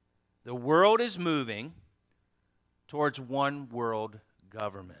 The world is moving towards one world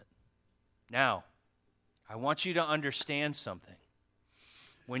government. Now, I want you to understand something.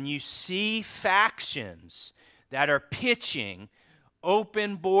 When you see factions that are pitching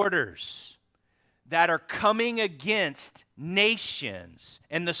open borders, that are coming against nations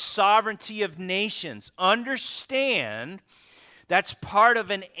and the sovereignty of nations, understand that's part of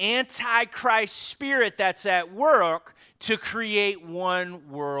an antichrist spirit that's at work to create one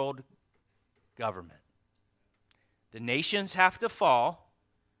world government. The nations have to fall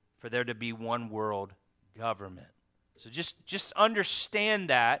for there to be one world government. So just understand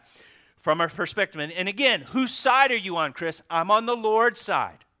that from our perspective. And again, whose side are you on, Chris? I'm on the Lord's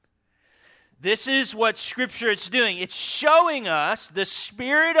side. This is what Scripture is doing. It's showing us the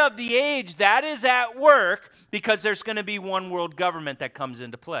spirit of the age that is at work because there's going to be one world government that comes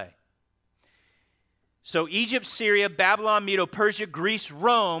into play. So Egypt, Syria, Babylon, Medo-Persia, Greece,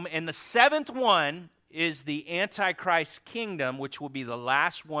 Rome, and the 7th one is the Antichrist kingdom, which will be the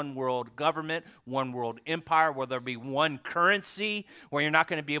last one world government, one world empire, where there'll be one currency, where you're not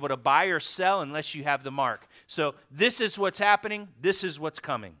going to be able to buy or sell unless you have the mark. So this is what's happening. This is what's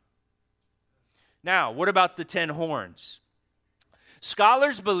coming. Now, what about the 10 horns?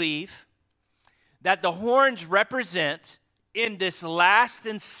 Scholars believe that the horns represent, in this last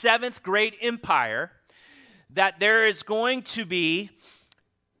and 7th great empire, that there is going to be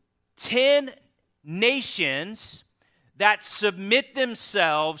 10 nations that submit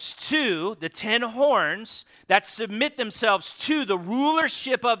themselves to the 10 horns, that submit themselves to the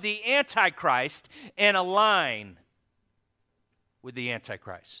rulership of the Antichrist and align with the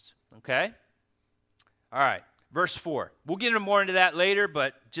Antichrist. Okay? All right, verse 4. We'll get more into that later,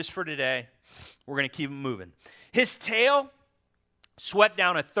 but just for today, we're going to keep it moving. His tail swept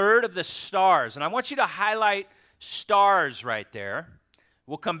down 1/3 of the stars. And I want you to highlight stars right there.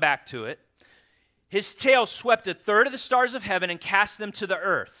 We'll come back to it. His tail swept 1/3 of the stars of heaven and cast them to the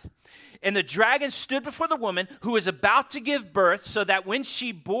earth. And the dragon stood before the woman who was about to give birth, so that when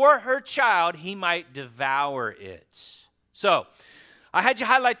she bore her child, he might devour it. So, I had you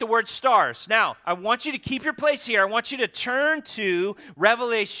highlight the word stars. Now, I want you to keep your place here. I want you to turn to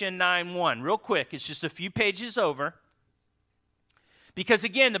Revelation 9:1 real quick. It's just a few pages over. Because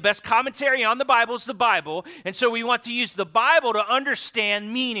again, the best commentary on the Bible is the Bible, and so we want to use the Bible to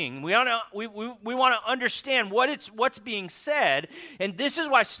understand meaning. We want to understand what's being said, and this is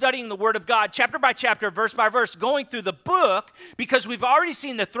why studying the Word of God, chapter by chapter, verse by verse, going through the book, because we've already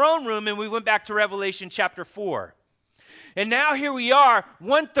seen the throne room, and we went back to Revelation chapter 4. And now here we are,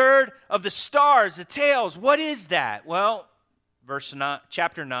 1/3 of the stars, the tails. What is that? Well,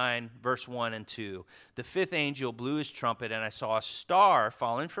 chapter 9, verse 1 and 2. The 5th angel blew his trumpet, and I saw a star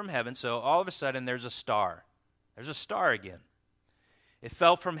falling from heaven. So all of a sudden, there's a star. There's a star again. It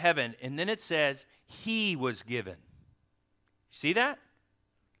fell from heaven, and then it says, he was given. See that?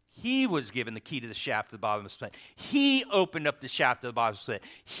 He was given the key to the shaft of the bottomless pit. He opened up the shaft of the bottomless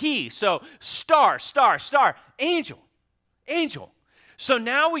pit. So star, angel. So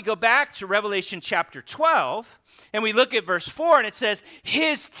now we go back to Revelation chapter 12, and we look at verse 4, and it says,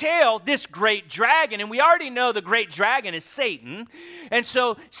 his tail, this great dragon, and we already know the great dragon is Satan, and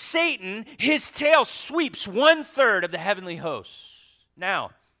so Satan, his tail sweeps 1/3 of the heavenly hosts.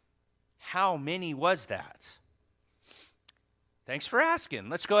 Now, how many was that? Thanks for asking.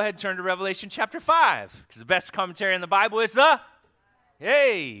 Let's go ahead and turn to Revelation chapter 5, because the best commentary in the Bible is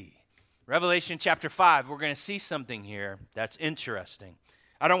Revelation chapter 5. We're going to see something here that's interesting.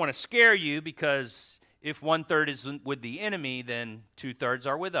 I don't want to scare you, because if 1/3 is with the enemy, then 2/3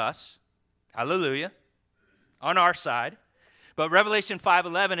 are with us. Hallelujah. On our side. But Revelation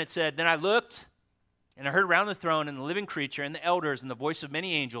 5:11, it said, then I looked, and I heard around the throne and the living creature and the elders and the voice of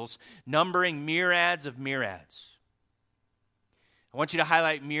many angels, numbering myriads of myriads. I want you to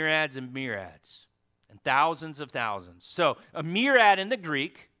highlight myriads and myriads and thousands of thousands. So a myriad in the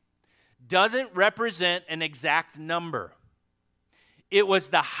Greek doesn't represent an exact number. It was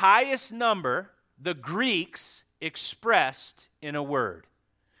the highest number the Greeks expressed in a word.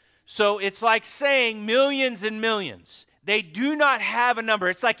 So it's like saying millions and millions. They do not have a number.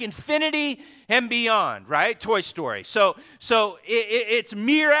 It's like infinity and beyond, right? Toy Story. So it's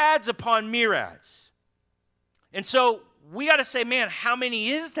myriads upon myriads. And so we got to say, man, how many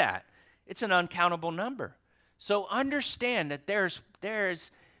is that? It's an uncountable number. So understand that there's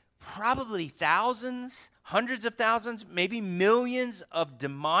probably thousands, hundreds of thousands, maybe millions of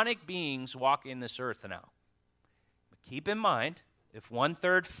demonic beings walking this earth now. But keep in mind, if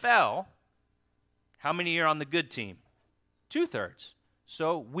 1/3 fell, how many are on the good team? 2/3.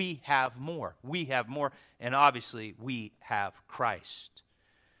 So we have more. We have more, and obviously we have Christ.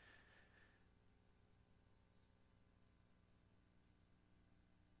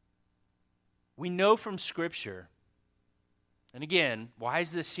 We know from Scripture, and again, why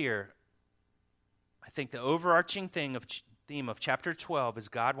is this here? I think the overarching theme of chapter 12 is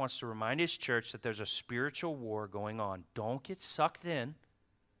God wants to remind his church that there's a spiritual war going on. Don't get sucked in.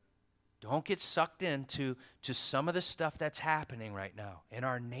 Don't get sucked into some of the stuff that's happening right now in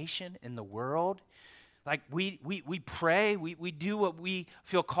our nation, in the world. Like we pray, we do what we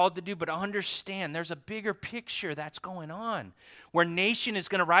feel called to do, but understand there's a bigger picture that's going on where nation is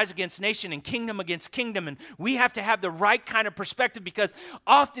going to rise against nation and kingdom against kingdom, and we have to have the right kind of perspective because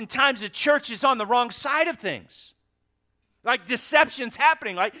oftentimes the church is on the wrong side of things. Like deception's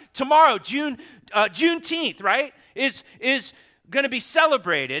happening. Like tomorrow, Juneteenth, right, is going to be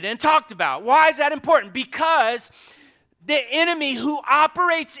celebrated and talked about. Why is that important? Because the enemy who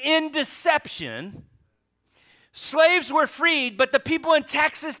operates in deception. Slaves were freed, but the people in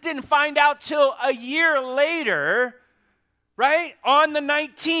Texas didn't find out till a year later, right? On the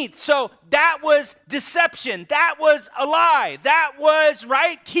 19th. So that was deception. That was a lie. That was,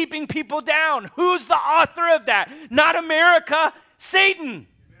 right, keeping people down. Who's the author of that? Not America, Satan.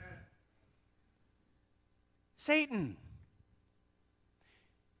 Amen. Satan.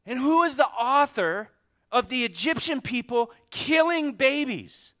 And who is the author of the Egyptian people killing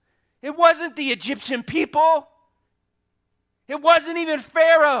babies? It wasn't the Egyptian people. It wasn't even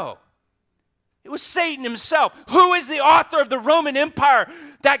Pharaoh. It was Satan himself. Who is the author of the Roman Empire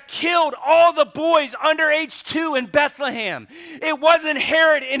that killed all the boys under age 2 in Bethlehem? It wasn't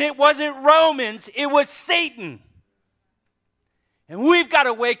Herod and it wasn't Romans. It was Satan. And we've got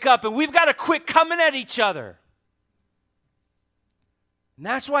to wake up and we've got to quit coming at each other. And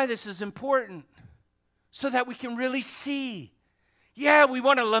that's why this is important, so that we can really see. Yeah, we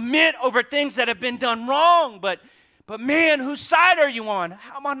want to lament over things that have been done wrong, but man, whose side are you on?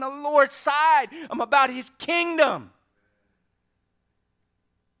 I'm on the Lord's side. I'm about his kingdom.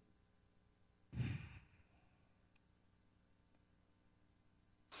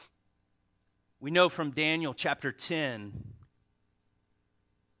 We know from Daniel chapter 10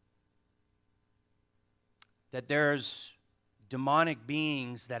 that there's demonic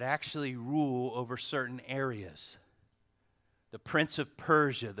beings that actually rule over certain areas. The prince of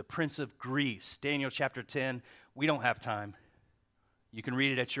Persia, the prince of Greece. Daniel chapter 10, we don't have time. You can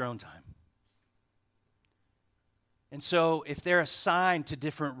read it at your own time. And so if they're assigned to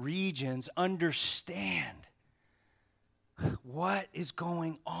different regions, understand what is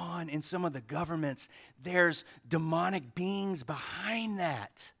going on in some of the governments. There's demonic beings behind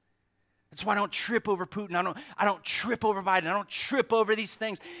that. That's why I don't trip over Putin. I don't trip over Biden. I don't trip over these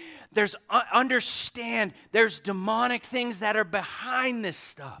things. Understand there's demonic things that are behind this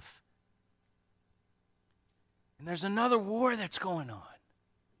stuff. And there's another war that's going on.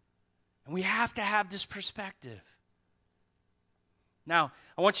 And we have to have this perspective. Now,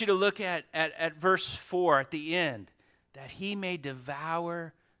 I want you to look at verse 4 at the end. That he may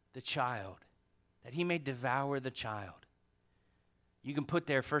devour the child. That he may devour the child. You can put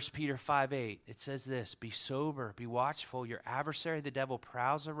there 1 Peter 5:8. It says this, be sober, be watchful. Your adversary, the devil,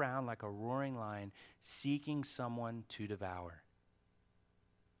 prowls around like a roaring lion, seeking someone to devour.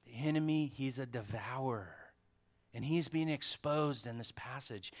 The enemy, he's a devourer. And he's being exposed in this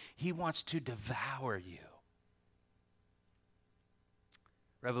passage. He wants to devour you.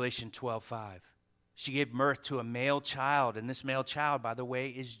 Revelation 12:5. She gave birth to a male child, and this male child, by the way,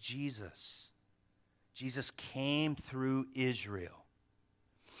 is Jesus. Jesus came through Israel.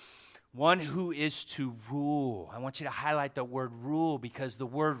 One who is to rule. I want you to highlight the word rule, because the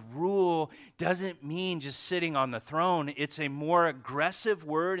word rule doesn't mean just sitting on the throne. It's a more aggressive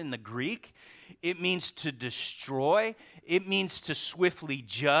word in the Greek. It means to destroy. It means to swiftly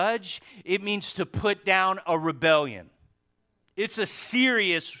judge. It means to put down a rebellion. It's a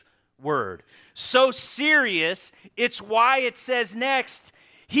serious word. So serious, it's why it says next,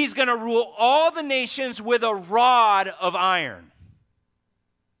 he's going to rule all the nations with a rod of iron.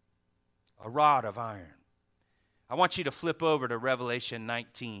 A rod of iron. I want you to flip over to Revelation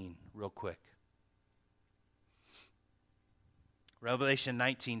 19 real quick. Revelation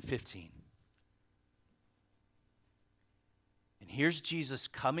 19:15. And here's Jesus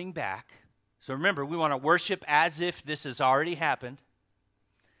coming back. So remember, we want to worship as if this has already happened.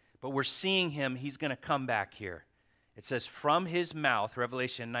 But we're seeing him, he's going to come back here. It says, from his mouth,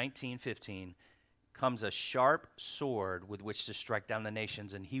 Revelation 19:15, comes a sharp sword with which to strike down the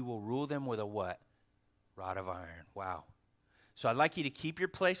nations, and he will rule them with a what? Rod of iron. Wow. So I'd like you to keep your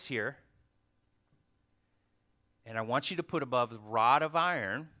place here. And I want you to put above the rod of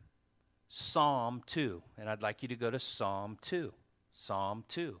iron, Psalm 2. And I'd like you to go to Psalm 2. Psalm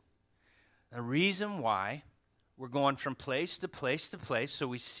 2. The reason why we're going from place to place to place, so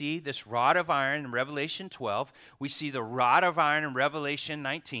we see this rod of iron in Revelation 12. We see the rod of iron in Revelation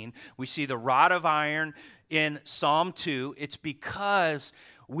 19. We see the rod of iron in Psalm 2. It's because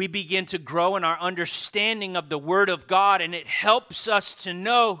we begin to grow in our understanding of the Word of God, and it helps us to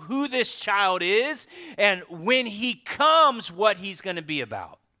know who this child is and when he comes, what he's going to be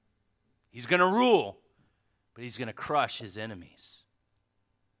about. He's going to rule, but he's going to crush his enemies.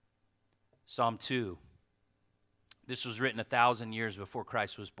 Psalm 2. This was written 1,000 years before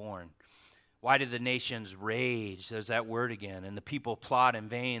Christ was born. Why did the nations rage? There's that word again. And the people plot in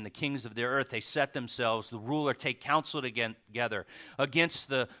vain. The kings of the earth, they set themselves. The ruler take counsel together against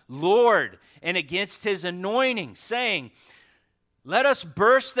the Lord and against his anointing, saying, let us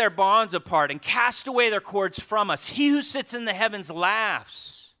burst their bonds apart and cast away their cords from us. He who sits in the heavens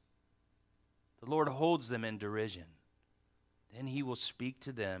laughs. The Lord holds them in derision. Then he will speak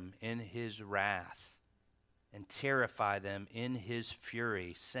to them in his wrath and terrify them in his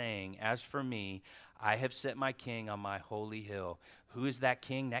fury, saying, as for me, I have set my king on my holy hill. Who is that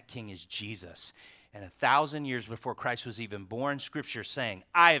king? That king is Jesus. And 1,000 years before Christ was even born, Scripture saying,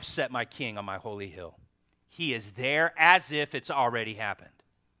 I have set my king on my holy hill. He is there as if it's already happened.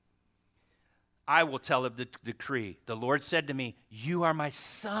 I will tell of the decree. The Lord said to me, you are my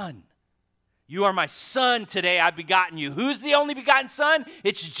son. You are my son. Today I've begotten you. Who's the only begotten son?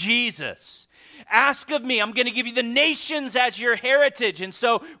 It's Jesus. Ask of me, I'm going to give you the nations as your heritage. And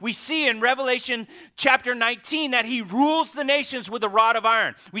so we see in Revelation chapter 19 that he rules the nations with a rod of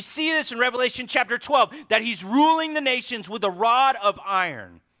iron. We see this in Revelation chapter 12, that he's ruling the nations with a rod of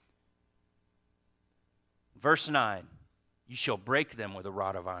iron. Verse 9, you shall break them with a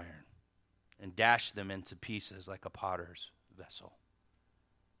rod of iron and dash them into pieces like a potter's vessel.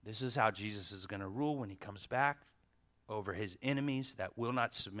 This is how Jesus is going to rule when he comes back, over his enemies that will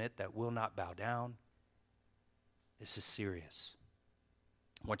not submit, that will not bow down. This is serious.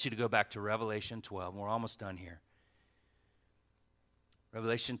 I want you to go back to Revelation 12. We're almost done here.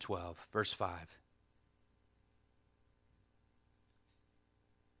 Revelation 12, verse 5.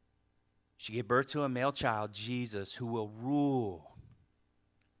 She gave birth to a male child, Jesus, who will rule.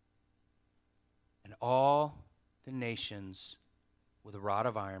 And all the nations with a rod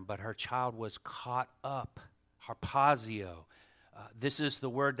of iron, but her child was caught up. Harpazio. This is the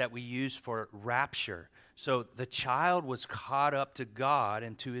word that we use for rapture. So the child was caught up to God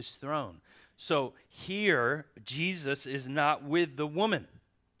and to his throne. So here, Jesus is not with the woman.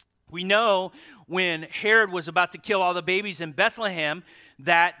 We know when Herod was about to kill all the babies in Bethlehem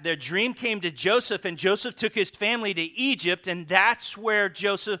that the dream came to Joseph, and Joseph took his family to Egypt, and that's where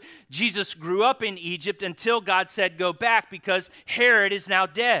Jesus grew up in Egypt until God said, go back because Herod is now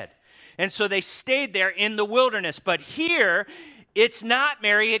dead. And so they stayed there in the wilderness. But here, it's not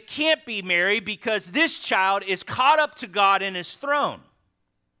Mary. It can't be Mary because this child is caught up to God in his throne.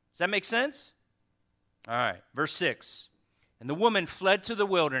 Does that make sense? All right, verse 6. And the woman fled to the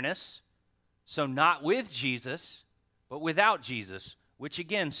wilderness, so not with Jesus, but without Jesus, which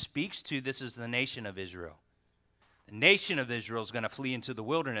again speaks to this is the nation of Israel. The nation of Israel is going to flee into the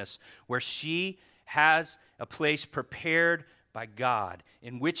wilderness where she has a place prepared by God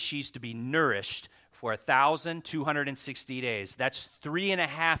in which she's to be nourished for 1,260 days. That's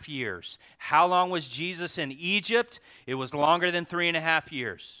 3.5 years. How long was Jesus in Egypt? It was longer than 3.5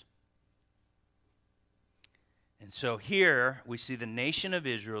 years. And so here we see the nation of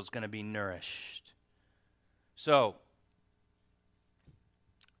Israel is going to be nourished. So,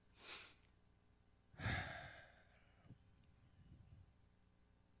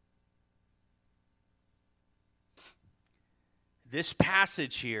 this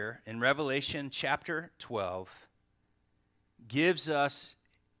passage here in Revelation chapter 12 gives us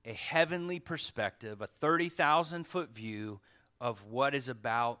a heavenly perspective, a 30,000-foot view of what is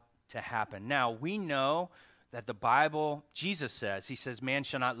about to happen. Now, we know that the Bible, Jesus says, he says, man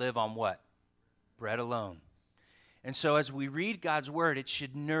shall not live on what? Bread alone. And so as we read God's word, it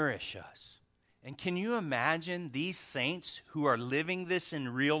should nourish us. And can you imagine these saints who are living this in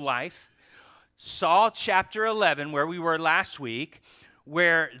real life? Saw chapter 11, where we were last week,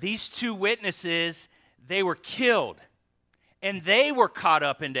 where these two witnesses, they were killed, and they were caught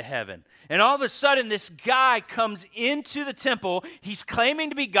up into heaven. And all of a sudden, this guy comes into the temple. He's claiming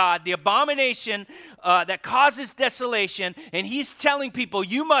to be God, the abomination that causes desolation, and he's telling people,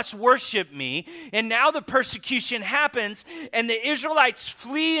 you must worship me. And now the persecution happens, and the Israelites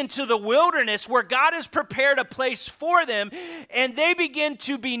flee into the wilderness where God has prepared a place for them, and they begin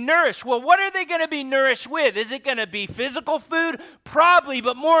to be nourished. Well, what are they going to be nourished with? Is it going to be physical food? Probably,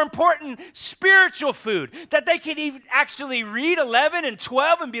 but more important, spiritual food, that they could even actually read 11 and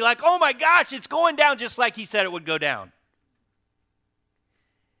 12 and be like, oh my gosh, it's going down just like he said it would go down.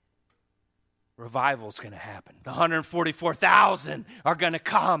 Revival's going to happen. The 144,000 are going to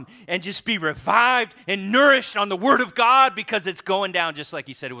come and just be revived and nourished on the Word of God because it's going down just like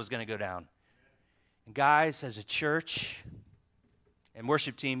he said it was going to go down. And guys, as a church, and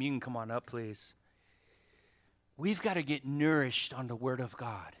worship team, you can come on up, please. We've got to get nourished on the Word of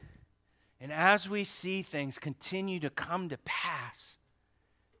God. And as we see things continue to come to pass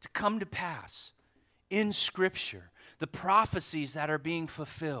in Scripture, the prophecies that are being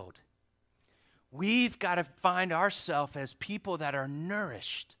fulfilled, we've got to find ourselves as people that are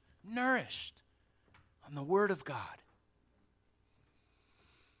nourished on the Word of God.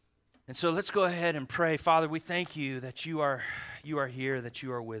 And so let's go ahead and pray. Father, we thank you that you are here, that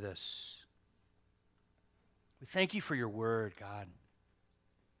you are with us. We thank you for your Word, God.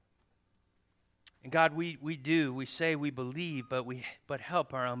 And God, we say we believe, but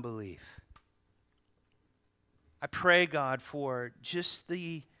help our unbelief. I pray, God, for just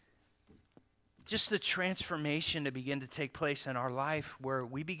the transformation to begin to take place in our life where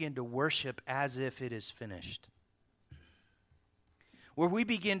we begin to worship as if it is finished. Where we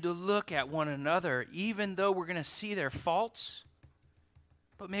begin to look at one another, even though we're going to see their faults,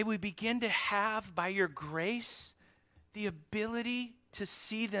 but may we begin to have, by your grace, the ability to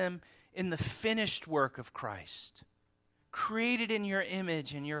see them in the finished work of Christ, created in your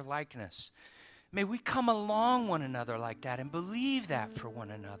image and your likeness. May we come along one another like that and believe that for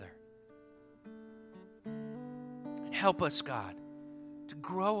one another. And help us, God, to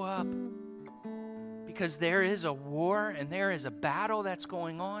grow up, because there is a war and there is a battle that's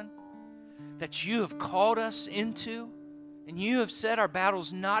going on that you have called us into, and you have said our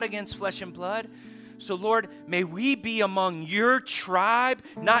battle's not against flesh and blood. So, Lord, may we be among your tribe,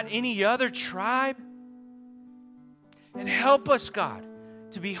 not any other tribe. And help us, God,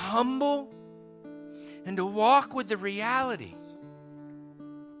 to be humble and to walk with the reality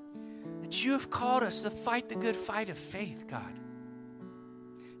that you have called us to fight the good fight of faith, God.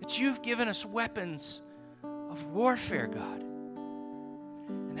 That you've given us weapons of warfare, God.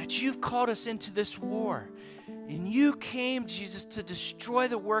 And that you've called us into this war. And you came, Jesus, to destroy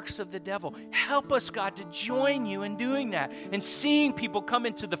the works of the devil. Help us, God, to join you in doing that and seeing people come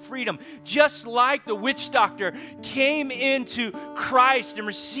into the freedom, just like the witch doctor came into Christ and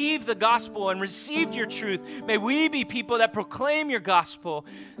received the gospel and received your truth. May we be people that proclaim your gospel,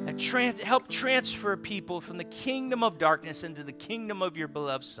 that help transfer people from the kingdom of darkness into the kingdom of your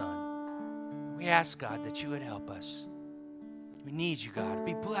beloved Son. We ask, God, that you would help us. We need you, God.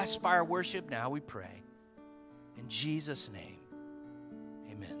 Be blessed by our worship now, we pray. In Jesus' name,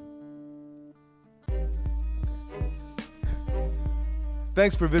 amen.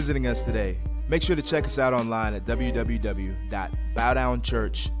 Thanks for visiting us today. Make sure to check us out online at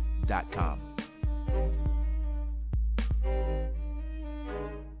www.bowdownchurch.com.